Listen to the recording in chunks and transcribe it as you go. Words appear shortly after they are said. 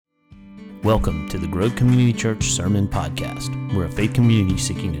Welcome to the Grove Community Church Sermon Podcast. We're a faith community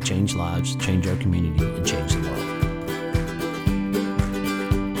seeking to change lives, change our community, and change the world.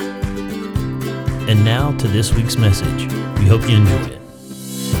 And now to this week's message. We hope you enjoy it.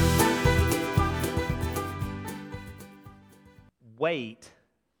 Wait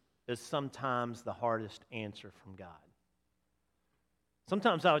is sometimes the hardest answer from God.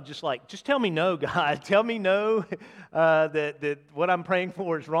 Sometimes I would just tell me no, God. Tell me no, that what I'm praying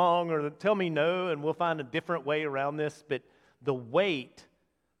for is wrong, or tell me no, and we'll find a different way around this. But the wait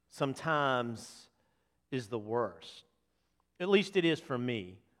sometimes is the worst. At least it is for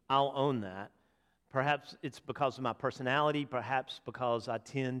me. I'll own that. Perhaps it's because of my personality, perhaps because I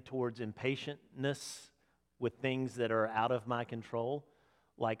tend towards impatientness with things that are out of my control,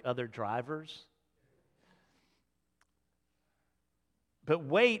 like other drivers. But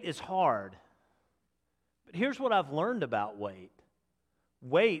wait is hard. But here's what I've learned about wait.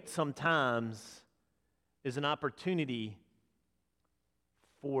 Wait sometimes is an opportunity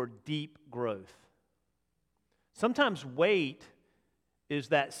for deep growth. Sometimes wait is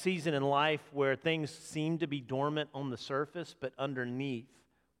that season in life where things seem to be dormant on the surface, but underneath,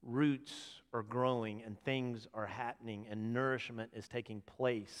 roots are growing and things are happening and nourishment is taking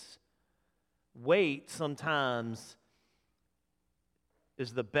place. Wait sometimes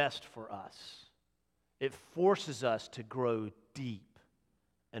is the best for us. It forces us to grow deep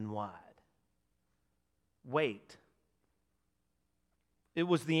and wide. Wait. It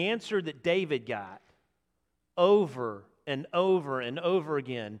was the answer that David got over and over and over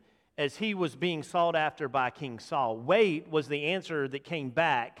again as he was being sought after by King Saul. Wait was the answer that came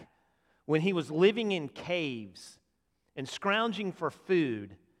back when he was living in caves and scrounging for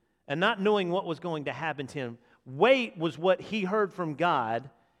food and not knowing what was going to happen to him. Wait was what he heard from God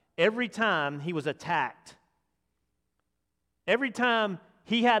every time he was attacked. Every time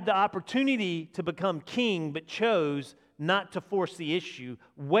he had the opportunity to become king but chose not to force the issue,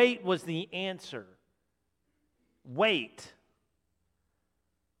 wait was the answer. Wait.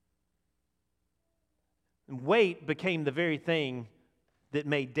 And wait became the very thing that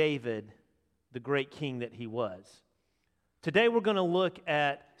made David the great king that he was. Today we're going to look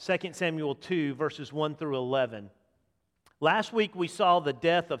at 2 Samuel 2, verses 1 through 11. Last week we saw the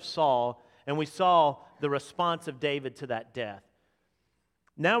death of Saul, and we saw the response of David to that death.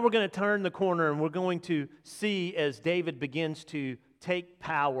 Now we're going to turn the corner, and we're going to see as David begins to take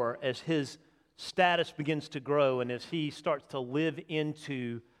power, as his status begins to grow, and as he starts to live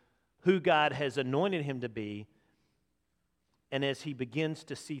into who God has anointed him to be, and as he begins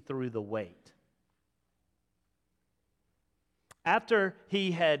to see through the wait. After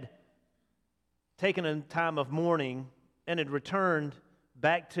he had taken a time of mourning and had returned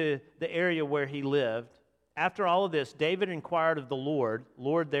back to the area where he lived, after all of this, David inquired of the Lord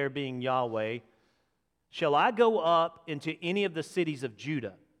there being Yahweh, "Shall I go up into any of the cities of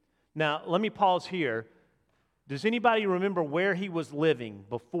Judah?" Now, let me pause here. Does anybody remember where he was living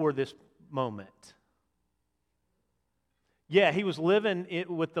before this moment? Yeah, he was living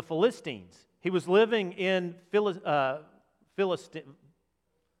with the Philistines. He was living in Philistine,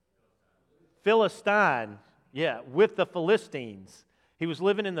 with the Philistines. He was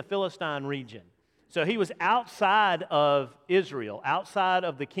living in the Philistine region. So he was outside of Israel, outside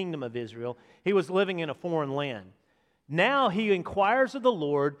of the kingdom of Israel. He was living in a foreign land. Now he inquires of the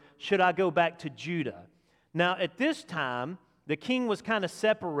Lord, "Should I go back to Judah?" Now at this time, the kingdom was kind of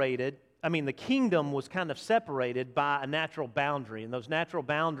separated by a natural boundary. And those natural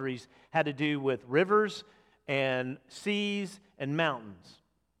boundaries had to do with rivers and seas and mountains.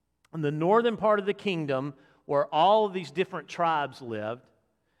 In the northern part of the kingdom, where all of these different tribes lived,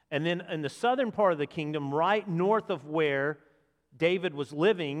 and then in the southern part of the kingdom, right north of where David was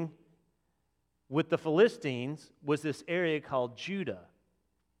living with the Philistines, was this area called Judah.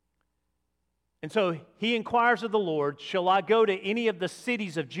 And so he inquires of the Lord, "Shall I go to any of the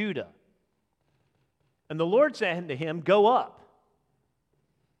cities of Judah?" And the Lord said to him, "Go up."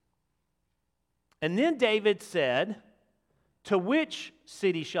 And then David said, "To which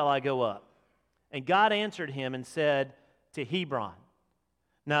city shall I go up?" And God answered him and said, "To Hebron."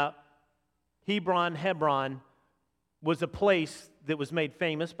 Now, Hebron, was a place that was made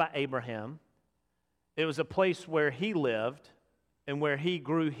famous by Abraham. It was a place where he lived and where he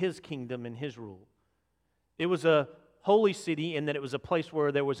grew his kingdom and his rule. It was a holy city in that it was a place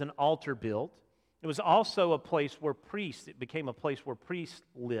where there was an altar built. It was also a place where it became a place where priests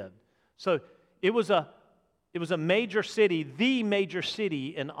lived. So it was a major city, the major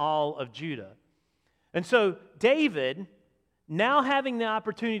city in all of Judah. And so David, now having the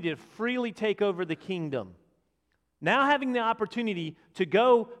opportunity to freely take over the kingdom, Now having the opportunity to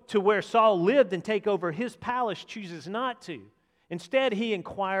go to where Saul lived and take over his palace, chooses not to. Instead, he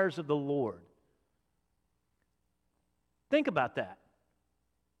inquires of the Lord. Think about that.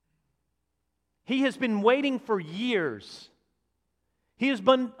 He has been waiting for years. He has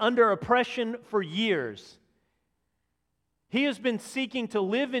been under oppression for years. He has been seeking to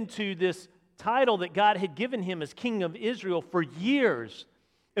live into this title that God had given him as King of Israel for years.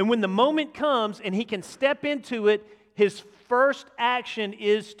 And when the moment comes and he can step into it, his first action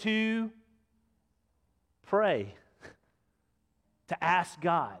is to pray, to ask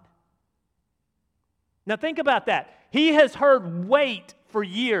God. Now think about that. He has heard wait for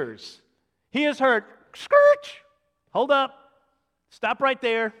years. He has heard, scourge, hold up, stop right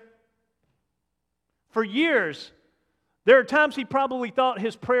there. For years, there are times he probably thought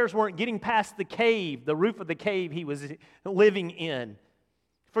his prayers weren't getting past the cave, the roof of the cave he was living in.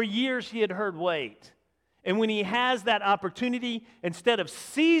 For years he had heard wait. And when he has that opportunity, instead of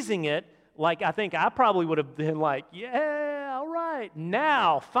seizing it, like I think I probably would have been like, yeah, all right,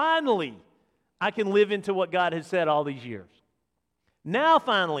 now, finally, I can live into what God has said all these years. Now,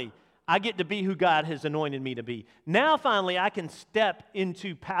 finally, I get to be who God has anointed me to be. Now, finally, I can step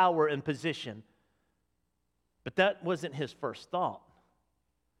into power and position. But that wasn't his first thought.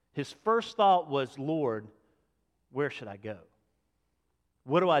 His first thought was, Lord, where should I go?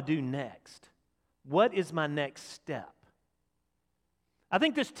 What do I do next? What is my next step? I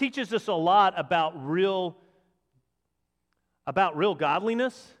think this teaches us a lot about real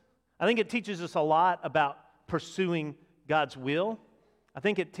godliness. I think it teaches us a lot about pursuing God's will. I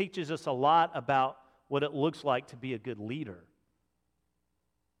think it teaches us a lot about what it looks like to be a good leader.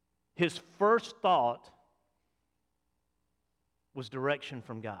 His first thought was direction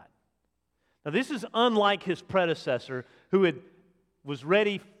from God. Now, this is unlike his predecessor, who was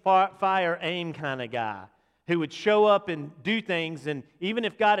ready, fire, aim kind of guy, who would show up and do things, and even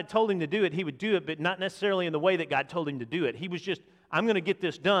if God had told him to do it, he would do it, but not necessarily in the way that God told him to do it. He was just, I'm going to get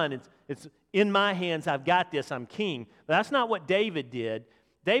this done. It's in my hands. I've got this. I'm king. But that's not what David did.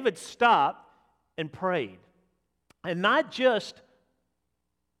 David stopped and prayed. And not just,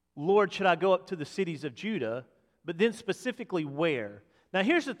 Lord, should I go up to the cities of Judah, but then specifically where? Now,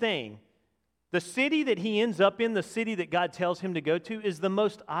 here's the thing. The city that he ends up in, the city that God tells him to go to, is the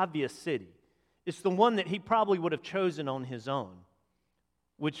most obvious city. It's the one that he probably would have chosen on his own,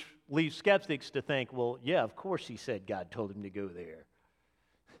 which leaves skeptics to think, well, yeah, of course he said God told him to go there.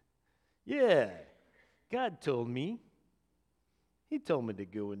 Yeah, God told me. He told me to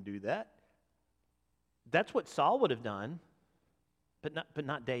go and do that. That's what Saul would have done, but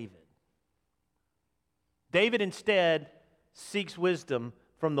not David. David instead seeks wisdom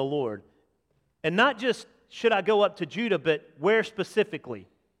from the Lord. And not just, should I go up to Judah, but where specifically?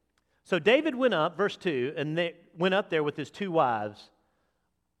 So David went up, verse 2, and they went up there with his two wives,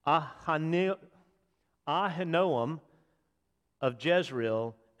 Ahinoam of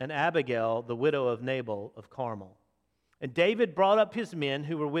Jezreel and Abigail, the widow of Nabal of Carmel. And David brought up his men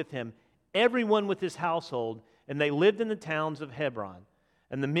who were with him, everyone with his household, and they lived in the towns of Hebron.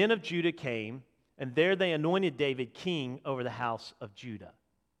 And the men of Judah came, and there they anointed David king over the house of Judah.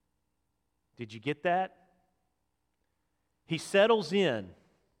 Did you get that? He settles in.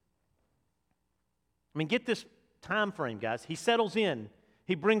 I mean, get this time frame, guys. He settles in.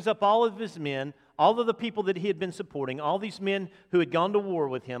 He brings up all of his men, all of the people that he had been supporting, all these men who had gone to war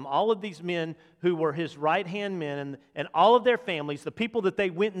with him, all of these men who were his right-hand men, and all of their families, the people that they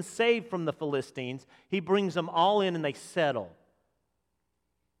went and saved from the Philistines. He brings them all in and they settle.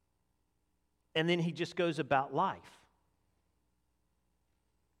 And then he just goes about life.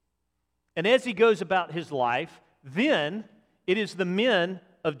 And as he goes about his life, then it is the men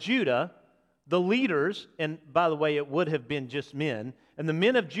of Judah, the leaders, and by the way, it would have been just men, and the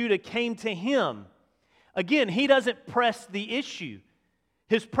men of Judah came to him. Again, he doesn't press the issue.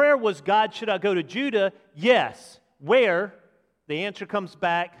 His prayer was, God, should I go to Judah? Yes. Where? The answer comes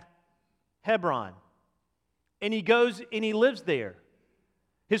back, Hebron. And he goes and he lives there.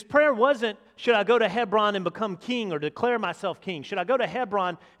 His prayer wasn't, should I go to Hebron and become king or declare myself king? Should I go to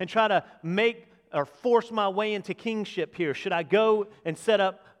Hebron and try to make or force my way into kingship here? Should I go and set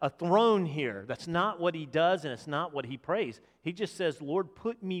up a throne here? That's not what he does, and it's not what he prays. He just says, Lord,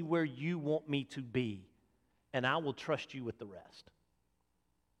 put me where you want me to be, and I will trust you with the rest.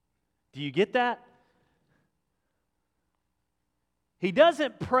 Do you get that? He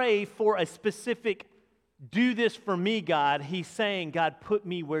doesn't pray for a specific, do this for me, God. He's saying, God, put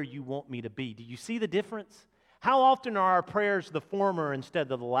me where you want me to be. Do you see the difference? How often are our prayers the former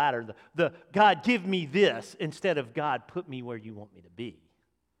instead of the latter? The God, give me this, instead of God, put me where you want me to be.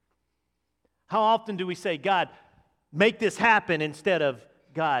 How often do we say, God, make this happen instead of,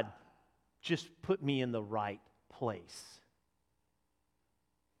 God, just put me in the right place.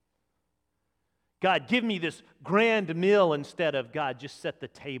 God, give me this grand meal instead of, God, just set the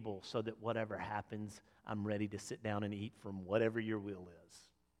table so that whatever happens, I'm ready to sit down and eat from whatever your will is.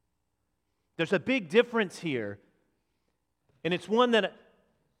 There's a big difference here. And it's one that,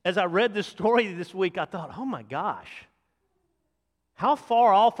 as I read this story this week, I thought, oh my gosh, how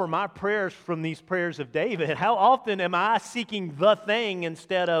far off are my prayers from these prayers of David? How often am I seeking the thing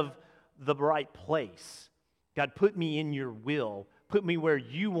instead of the right place? God, put me in your will. Put me where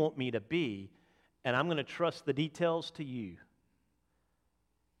you want me to be. And I'm going to trust the details to you.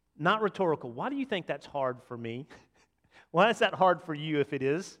 Not rhetorical. Why do you think that's hard for me? Why is that hard for you if it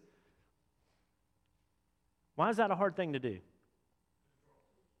is? Why is that a hard thing to do?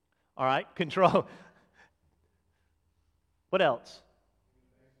 All right, control. What else?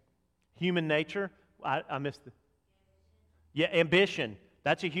 Human nature. I missed it. Yeah, ambition.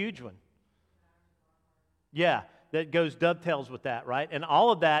 That's a huge one. Yeah, that dovetails with that, right? And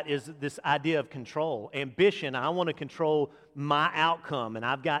all of that is this idea of control. Ambition, I want to control my outcome, and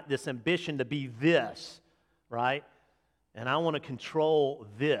I've got this ambition to be this, right? And I want to control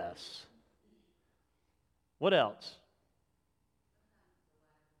this. What else?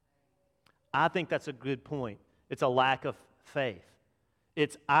 I think that's a good point. It's a lack of faith.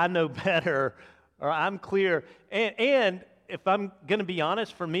 It's I know better, or I'm clear. And if I'm going to be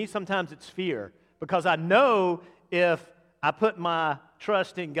honest, for me, sometimes it's fear. Because I know if I put my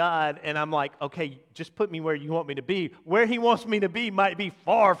trust in God and I'm like, okay, just put me where you want me to be, where He wants me to be might be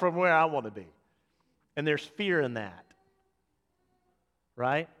far from where I want to be. And there's fear in that.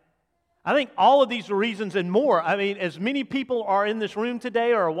 Right? I think all of these reasons and more, I mean, as many people are in this room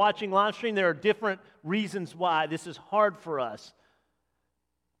today or are watching live stream, there are different reasons why this is hard for us.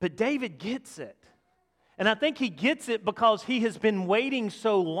 But David gets it. And I think he gets it because he has been waiting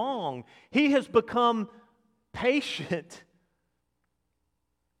so long. He has become patient.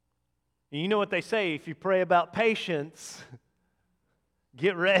 And you know what they say, if you pray about patience,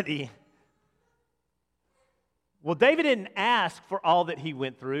 get ready. Well, David didn't ask for all that he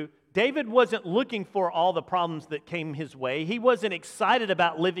went through. David wasn't looking for all the problems that came his way. He wasn't excited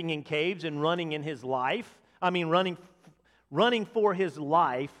about living in caves and running in his life. Running for his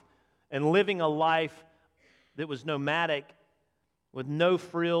life and living a life that was nomadic with no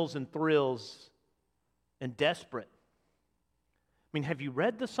frills and thrills and desperate. I mean, have you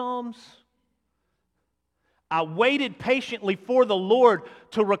read the Psalms? I waited patiently for the Lord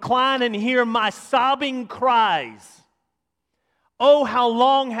to recline and hear my sobbing cries. Oh, how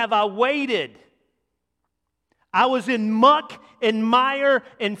long have I waited? I was in muck and mire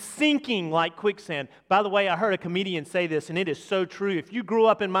and sinking like quicksand. By the way, I heard a comedian say this, and it is so true. If you grew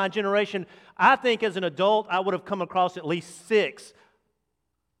up in my generation, I think as an adult, I would have come across at least 6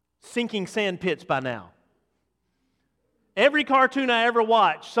 sinking sand pits by now. Every cartoon I ever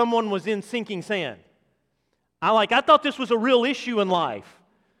watched, someone was in sinking sand. I thought this was a real issue in life.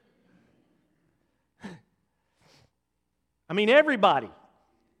 I mean, everybody,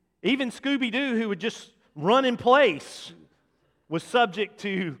 even Scooby-Doo, who would just run in place, was subject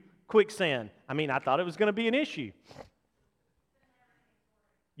to quicksand. I mean, I thought it was going to be an issue.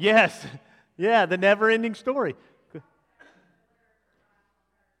 Yes, yeah, the never-ending story.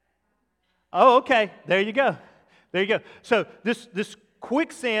 Oh, okay, there you go. There you go. So this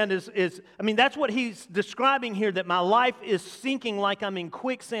quicksand is that's what he's describing here, that my life is sinking like I'm in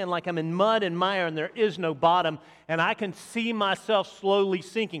quicksand, like I'm in mud and mire and there is no bottom, and I can see myself slowly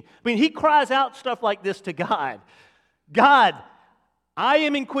sinking. I mean, he cries out stuff like this to God. God, I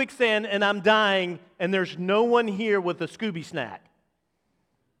am in quicksand and I'm dying and there's no one here with a Scooby snack.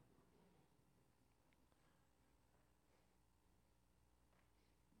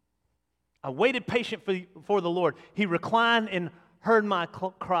 I waited patient for the Lord. He reclined and heard my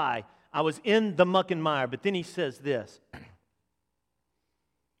cry. I was in the muck and mire. But then he says this.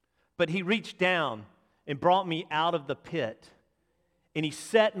 But he reached down and brought me out of the pit. And he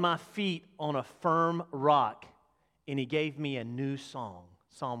set my feet on a firm rock. And he gave me a new song,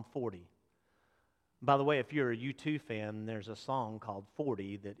 Psalm 40. By the way, if you're a U2 fan, there's a song called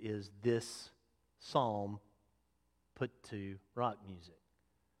 40 that is this psalm put to rock music.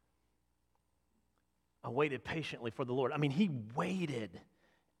 I waited patiently for the Lord. I mean, he waited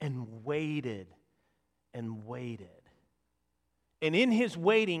and waited and waited. And in his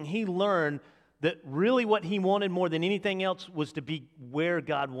waiting, he learned that really what he wanted more than anything else was to be where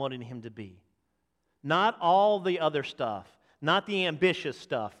God wanted him to be. Not all the other stuff, not the ambitious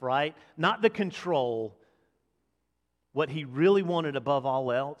stuff, right? Not the control. What he really wanted above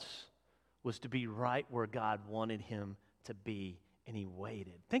all else was to be right where God wanted him to be, and he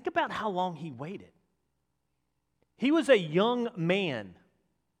waited. Think about how long he waited. He was a young man,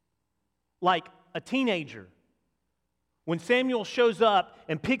 like a teenager. When Samuel shows up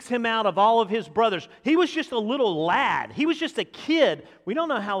and picks him out of all of his brothers, he was just a little lad. He was just a kid. We don't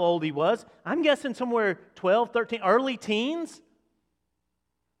know how old he was. I'm guessing somewhere 12, 13, early teens.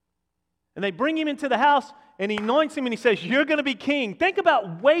 And they bring him into the house, and he anoints him, and he says, "You're going to be king." Think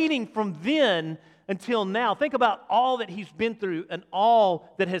about waiting from then until now. Think about all that he's been through and all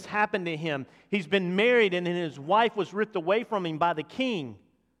that has happened to him. He's been married, and then his wife was ripped away from him by the king.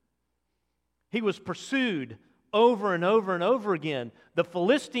 He was pursued over and over and over again. The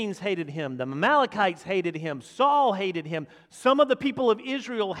Philistines hated him. The Amalekites hated him. Saul hated him. Some of the people of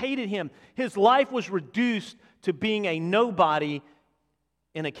Israel hated him. His life was reduced to being a nobody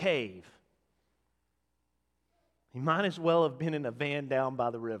in a cave. He might as well have been in a van down by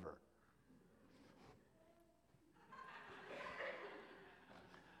the river.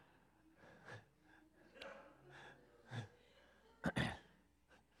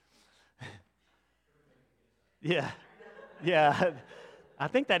 Yeah. I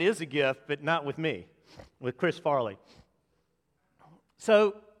think that is a gift, but not with me, with Chris Farley.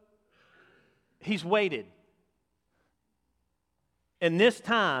 So, he's waited. And this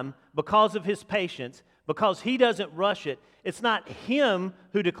time, because of his patience, because he doesn't rush it, it's not him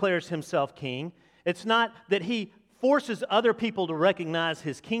who declares himself king. It's not that he forces other people to recognize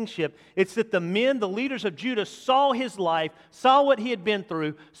his kingship. It's that the men, the leaders of Judah, saw his life, saw what he had been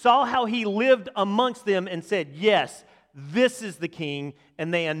through, saw how he lived amongst them, and said, "Yes, this is the king,"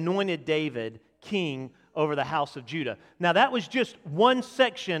 and they anointed David king over the house of Judah. Now, that was just one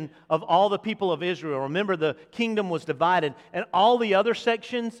section of all the people of Israel. Remember, the kingdom was divided, and all the other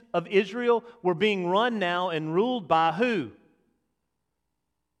sections of Israel were being run now and ruled by who?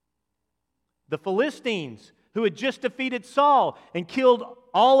 The Philistines, who had just defeated Saul and killed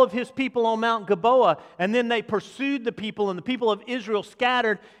all of his people on Mount Gilboa. And then they pursued the people, and the people of Israel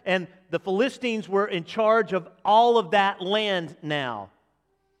scattered, and the Philistines were in charge of all of that land now.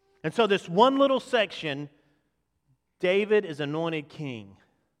 And so this one little section, David is anointed king.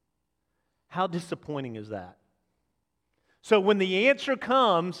 How disappointing is that? So when the answer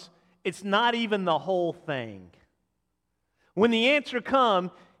comes, it's not even the whole thing. When the answer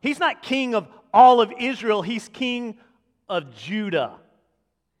comes, he's not king of all of Israel, he's king of Judah.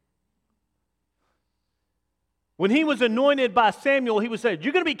 When he was anointed by Samuel, he was said,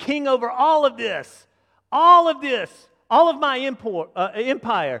 "You're going to be king over all of this, all of my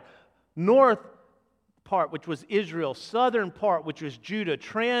empire." North part, which was Israel, southern part, which was Judah,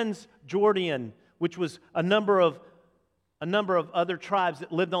 Transjordan, which was a number of other tribes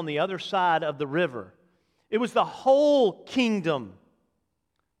that lived on the other side of the river. It was the whole kingdom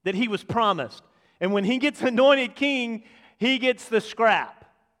that he was promised. And when he gets anointed king, he gets the scrap.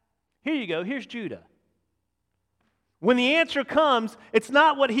 Here you go, here's Judah. When the answer comes, it's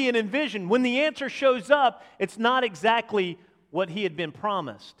not what he had envisioned. When the answer shows up, it's not exactly what he had been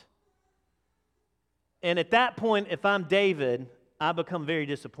promised. And at that point, if I'm David, I become very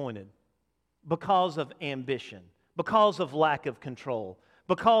disappointed because of ambition, because of lack of control,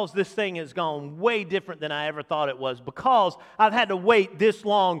 because this thing has gone way different than I ever thought it was, because I've had to wait this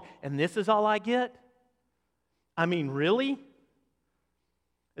long, and this is all I get? I mean, really?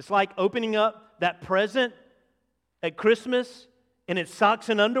 It's like opening up that present at Christmas, and it's socks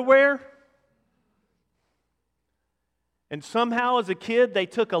and underwear. And somehow as a kid, they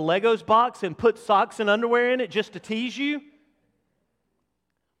took a Legos box and put socks and underwear in it just to tease you.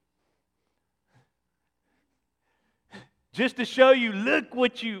 Just to show you, look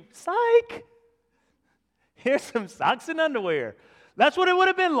what you, psych! Here's some socks and underwear. That's what it would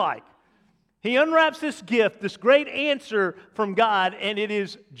have been like. He unwraps this gift, this great answer from God, and it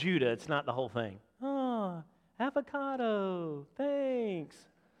is Judah. It's not the whole thing. Oh, avocado, thanks.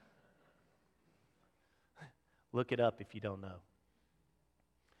 Look it up if you don't know.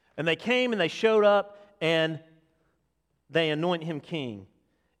 And they came and they showed up and they anoint him king.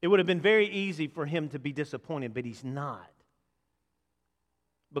 It would have been very easy for him to be disappointed, but he's not.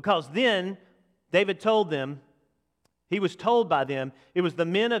 Because then David told them, he was told by them, it was the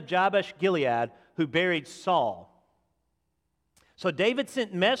men of Jabesh Gilead who buried Saul. So David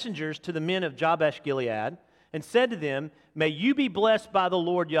sent messengers to the men of Jabesh Gilead and said to them, "May you be blessed by the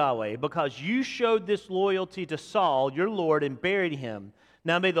Lord Yahweh, because you showed this loyalty to Saul, your Lord, and buried him.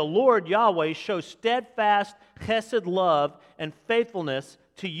 Now may the Lord Yahweh show steadfast chesed love and faithfulness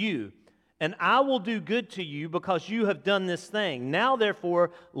to you, and I will do good to you because you have done this thing. Now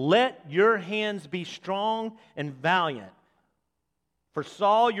therefore, let your hands be strong and valiant." For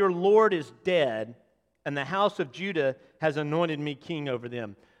Saul your Lord is dead, and the house of Judah has anointed me king over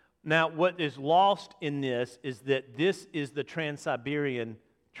them. Now, what is lost in this is that this is the Trans-Siberian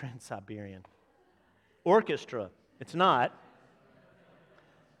Orchestra. It's not.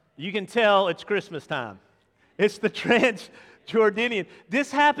 You can tell it's Christmas time. It's the Trans-Jordanian.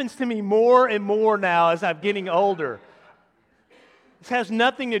 This happens to me more and more now as I'm getting older. This has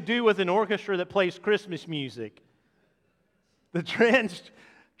nothing to do with an orchestra that plays Christmas music. The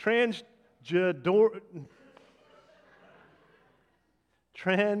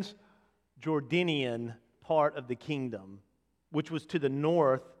Trans-Jordanian part of the kingdom, which was to the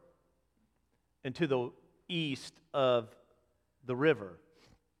north and to the east of the river.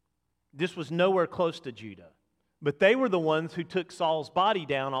 This was nowhere close to Judah. But they were the ones who took Saul's body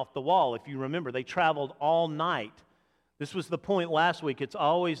down off the wall. If you remember, they traveled all night. This was the point last week. It's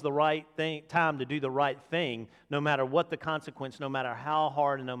always the right time to do the right thing, no matter what the consequence, no matter how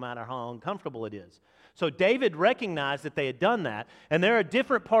hard and no matter how uncomfortable it is. So David recognized that they had done that, and they're a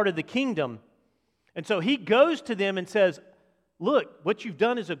different part of the kingdom. And so he goes to them and says, look, what you've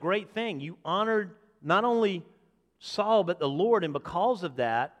done is a great thing. You honored not only Saul, but the Lord, and because of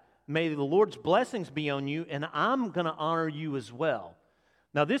that, may the Lord's blessings be on you, and I'm going to honor you as well.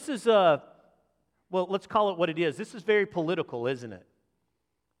 Now, this is let's call it what it is. This is very political, isn't it?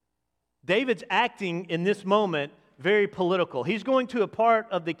 David's acting in this moment very political. He's going to a part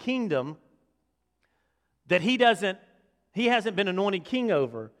of the kingdom that he hasn't been anointed king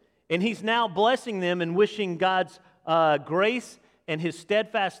over, and he's now blessing them and wishing God's grace and His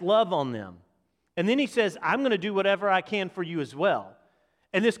steadfast love on them. And then he says, I'm going to do whatever I can for you as well.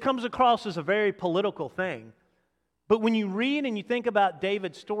 And this comes across as a very political thing. But when you read and you think about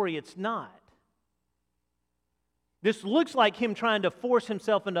David's story, it's not. This looks like him trying to force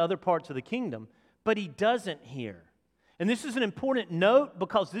himself into other parts of the kingdom, but he doesn't here. And this is an important note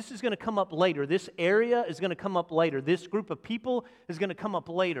because this is going to come up later. This area is going to come up later. This group of people is going to come up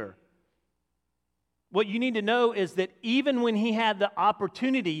later. What you need to know is that even when he had the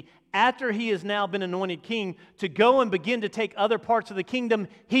opportunity, after he has now been anointed king, to go and begin to take other parts of the kingdom,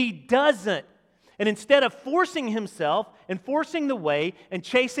 he doesn't. And instead of forcing himself and forcing the way and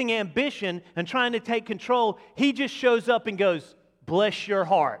chasing ambition and trying to take control, he just shows up and goes, bless your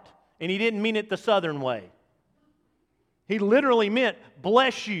heart. And he didn't mean it the southern way. He literally meant,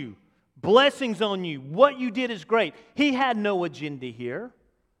 bless you, blessings on you, what you did is great. He had no agenda here.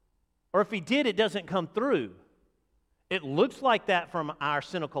 Or if he did, it doesn't come through. It looks like that from our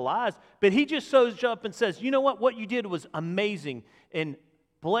cynical eyes, but he just shows up and says, you know what you did was amazing, and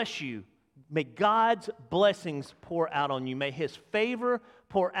bless you. May God's blessings pour out on you. May His favor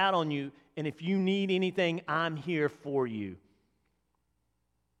pour out on you, and if you need anything, I'm here for you.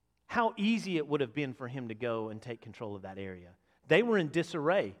 How easy it would have been for him to go and take control of that area. They were in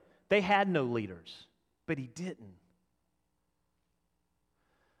disarray. They had no leaders, but he didn't.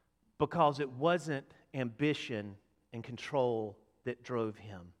 Because it wasn't ambition and control that drove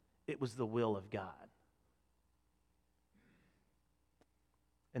him. It was the will of God.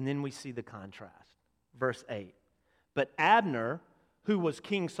 And then we see the contrast. Verse 8. But Abner, who was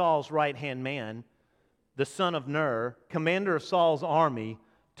King Saul's right-hand man, the son of Ner, commander of Saul's army,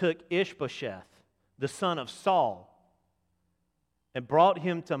 took Ishbosheth, the son of Saul, and brought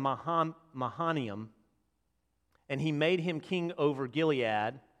him to Mahanaim, and he made him king over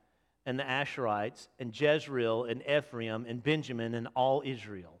Gilead and the Asherites, and Jezreel, and Ephraim, and Benjamin, and all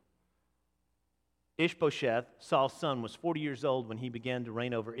Israel. Ishbosheth, Saul's son, was 40 years old when he began to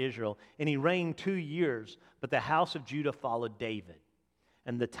reign over Israel, and he reigned 2 years, but the house of Judah followed David.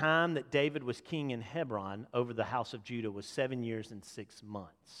 And the time that David was king in Hebron over the house of Judah was 7 years and 6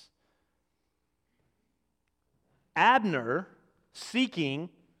 months. Abner, seeking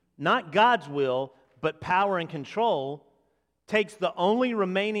not God's will, but power and control, takes the only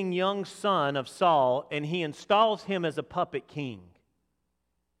remaining young son of Saul and he installs him as a puppet king.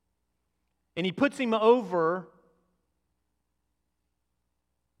 And he puts him over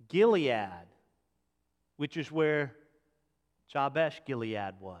Gilead, which is where Jabesh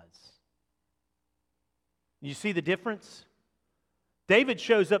Gilead was. You see the difference? David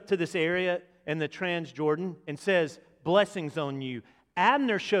shows up to this area in the Transjordan and says, blessings on you.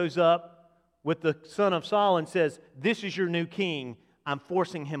 Abner shows up with the son of Saul and says, this is your new king. I'm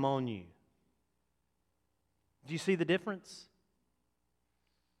forcing him on you. Do you see the difference?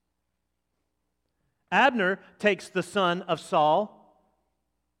 Abner takes the son of Saul,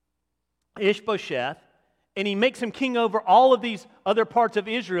 Ishbosheth, and he makes him king over all of these other parts of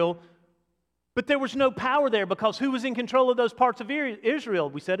Israel, but there was no power there because who was in control of those parts of Israel?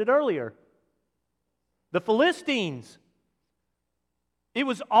 We said it earlier. The Philistines. It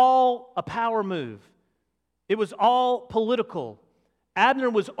was all a power move. It was all political. Abner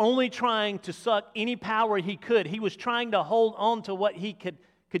was only trying to suck any power he could. He was trying to hold on to what he could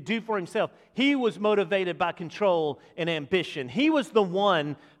do for himself. He was motivated by control and ambition. He was the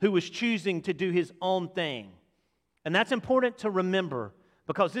one who was choosing to do his own thing. And that's important to remember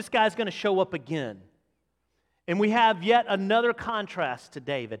because this guy's going to show up again. And we have yet another contrast to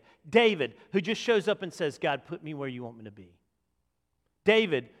David. David, who just shows up and says, God, put me where you want me to be.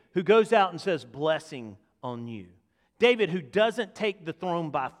 David, who goes out and says, blessing on you. David, who doesn't take the throne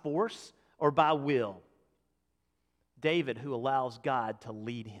by force or by will. David, who allows God to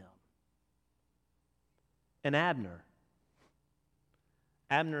lead him. And Abner.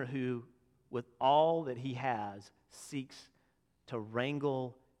 Abner, who, with all that he has, seeks to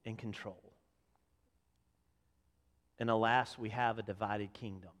wrangle and control. And alas, we have a divided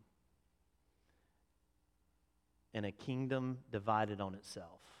kingdom. And a kingdom divided on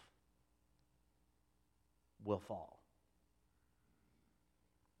itself will fall.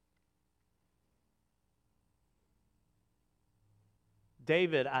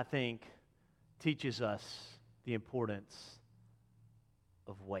 David, I think, teaches us the importance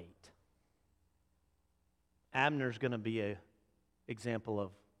of wait. Abner's going to be an example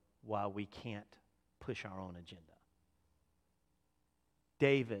of why we can't push our own agenda.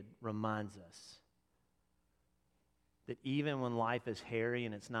 David reminds us that even when life is hairy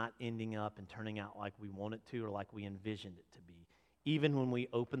and it's not ending up and turning out like we want it to or like we envisioned it to be, even when we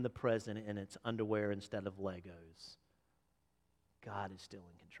open the present and it's underwear instead of Legos, God is still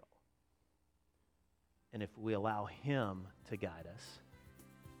in control. And if we allow Him to guide us,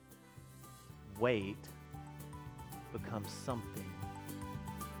 wait becomes something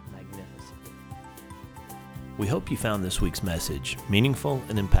magnificent. We hope you found this week's message meaningful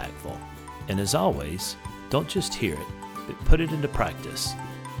and impactful. And as always, don't just hear it, but put it into practice.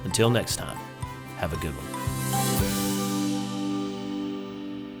 Until next time, have a good one.